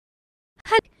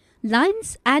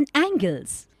Lines and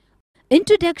angles.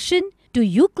 Introduction to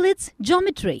Euclid's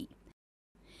geometry.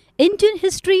 Indian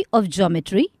history of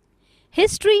geometry.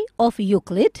 History of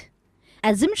Euclid.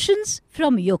 Assumptions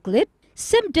from Euclid.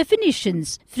 Some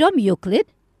definitions from Euclid.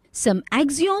 Some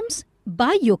axioms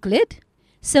by Euclid.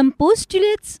 Some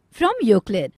postulates from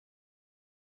Euclid.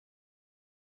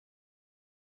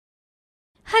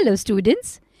 Hello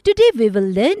students. Today we will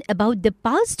learn about the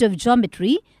past of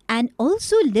geometry and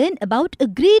also learn about a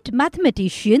great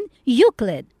mathematician,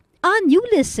 Euclid. Our new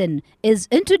lesson is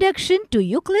Introduction to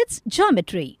Euclid's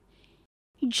Geometry.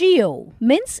 Geo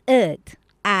means earth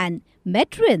and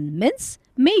metron means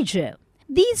measure.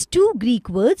 These two Greek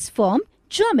words form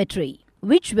geometry,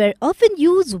 which were often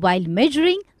used while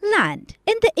measuring land.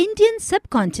 In the Indian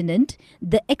subcontinent,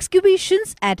 the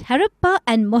excavations at Harappa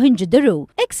and Mohenjo-daro,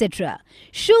 etc.,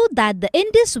 show that the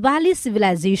Indus Valley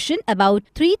civilization about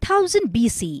 3000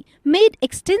 BC made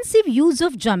extensive use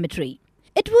of geometry.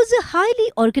 It was a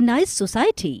highly organized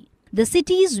society. The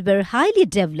cities were highly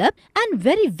developed and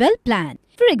very well planned.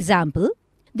 For example,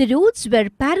 the roads were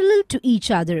parallel to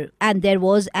each other and there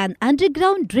was an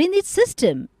underground drainage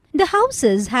system. The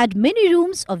houses had many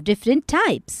rooms of different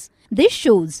types. This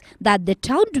shows that the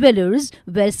town dwellers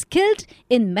were skilled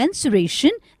in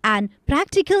mensuration and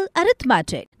practical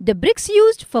arithmetic. The bricks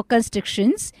used for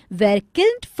constructions were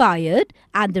kiln-fired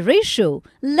and the ratio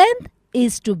length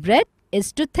is to breadth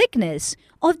is to thickness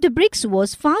of the bricks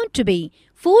was found to be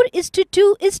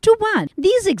 4:2:1.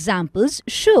 These examples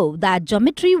show that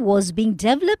geometry was being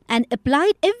developed and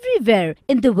applied everywhere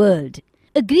in the world.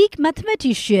 A Greek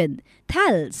mathematician,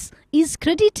 Thales, is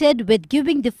credited with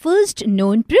giving the first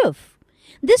known proof.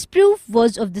 This proof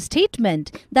was of the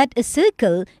statement that a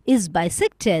circle is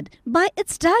bisected by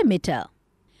its diameter.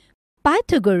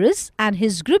 Pythagoras and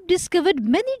his group discovered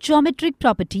many geometric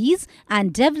properties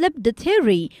and developed the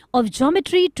theory of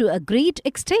geometry to a great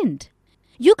extent.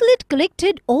 Euclid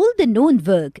collected all the known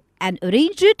work and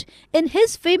arranged it in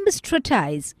his famous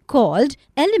treatise called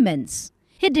Elements.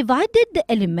 He divided the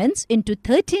elements into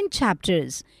 13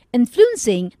 chapters,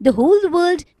 influencing the whole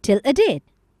world till a date.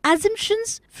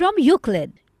 Assumptions from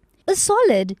Euclid. A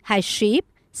solid has shape,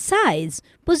 size,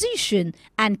 position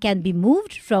and can be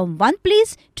moved from one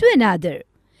place to another.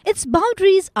 Its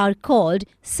boundaries are called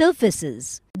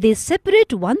surfaces. They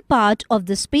separate one part of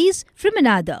the space from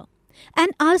another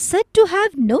and are said to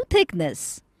have no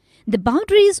thickness. The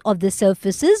boundaries of the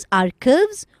surfaces are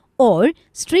curves or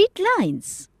straight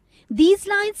lines. These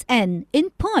lines end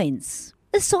in points.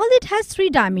 A solid has 3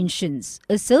 dimensions.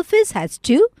 A surface has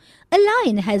 2, a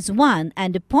line has 1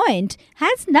 and a point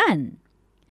has none.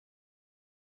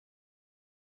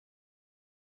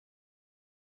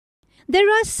 There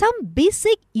are some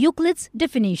basic Euclid's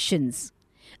definitions.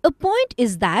 A point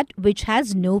is that which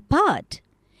has no part.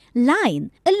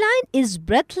 Line. A line is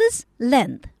breadthless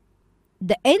length.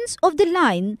 The ends of the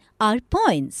line are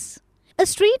points. A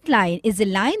straight line is a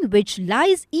line which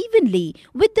lies evenly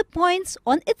with the points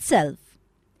on itself.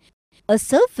 A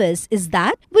surface is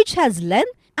that which has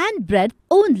length and breadth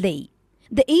only.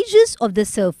 The edges of the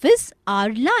surface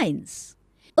are lines.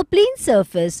 A plane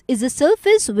surface is a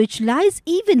surface which lies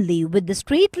evenly with the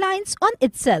straight lines on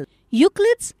itself.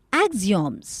 Euclid's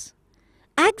axioms.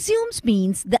 Axioms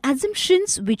means the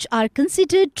assumptions which are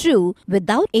considered true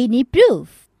without any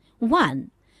proof.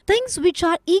 1. Things which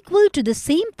are equal to the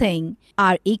same thing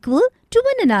are equal to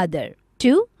one another.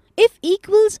 2. If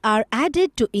equals are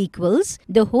added to equals,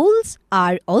 the wholes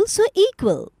are also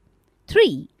equal.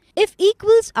 3. If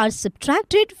equals are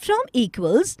subtracted from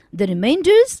equals, the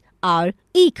remainders are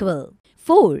equal.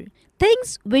 4.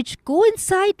 Things which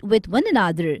coincide with one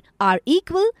another are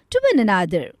equal to one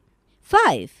another.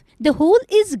 5. The whole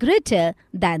is greater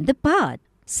than the part.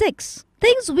 6.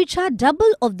 Things which are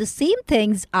double of the same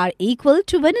things are equal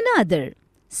to one another.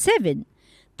 7.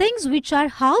 Things which are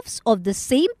halves of the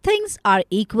same things are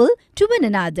equal to one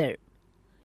another.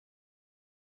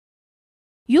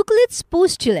 Euclid's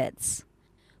postulates.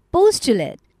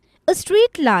 Postulate. A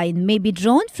straight line may be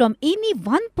drawn from any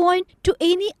one point to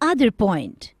any other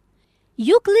point.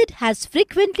 Euclid has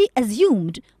frequently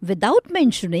assumed, without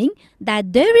mentioning,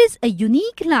 that there is a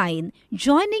unique line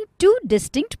joining two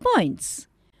distinct points.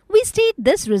 We state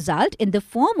this result in the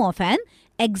form of an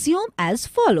axiom as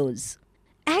follows.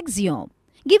 Axiom.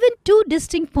 Given two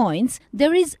distinct points,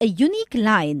 there is a unique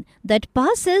line that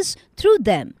passes through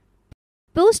them.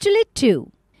 Postulate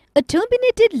 2. A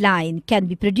terminated line can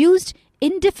be produced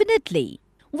indefinitely.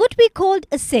 What we called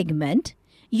a segment,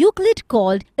 Euclid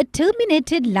called a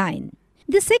terminated line.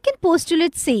 The second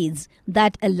postulate says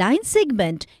that a line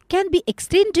segment can be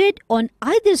extended on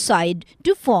either side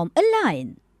to form a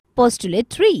line. Postulate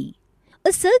 3.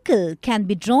 A circle can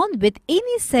be drawn with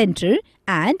any center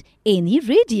and any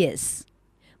radius.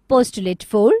 Postulate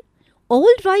 4.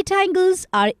 All right angles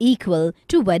are equal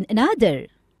to one another.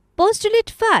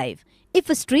 Postulate 5. If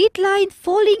a straight line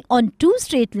falling on two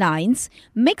straight lines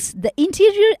makes the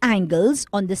interior angles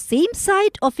on the same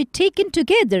side of it taken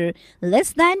together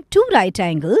less than two right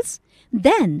angles,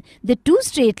 then the two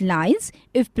straight lines,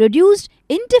 if produced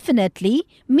indefinitely,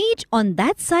 meet on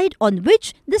that side on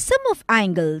which the sum of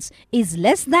angles is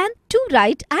less than two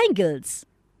right angles.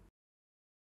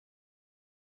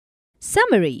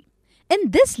 Summary.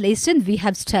 In this lesson we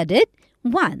have studied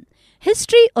 1.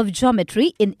 History of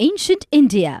geometry in ancient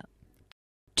India.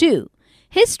 2.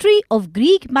 History of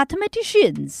Greek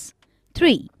mathematicians.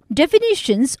 3.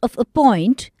 Definitions of a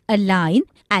point, a line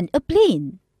and a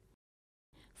plane.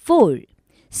 4.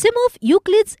 Some of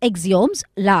Euclid's axioms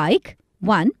like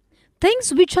 1.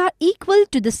 Things which are equal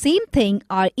to the same thing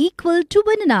are equal to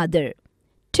one another.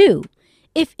 2.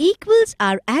 If equals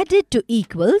are added to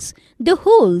equals, the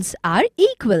wholes are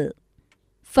equal.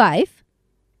 5.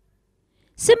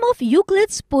 Some of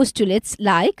Euclid's postulates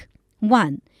like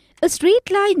 1. A straight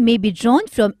line may be drawn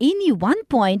from any one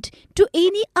point to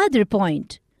any other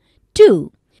point.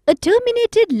 2. A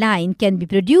terminated line can be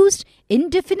produced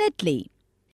indefinitely.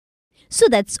 So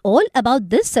that's all about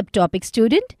this subtopic,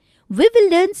 student. We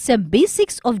will learn some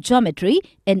basics of geometry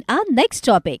in our next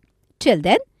topic. Till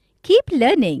then, keep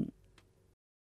learning.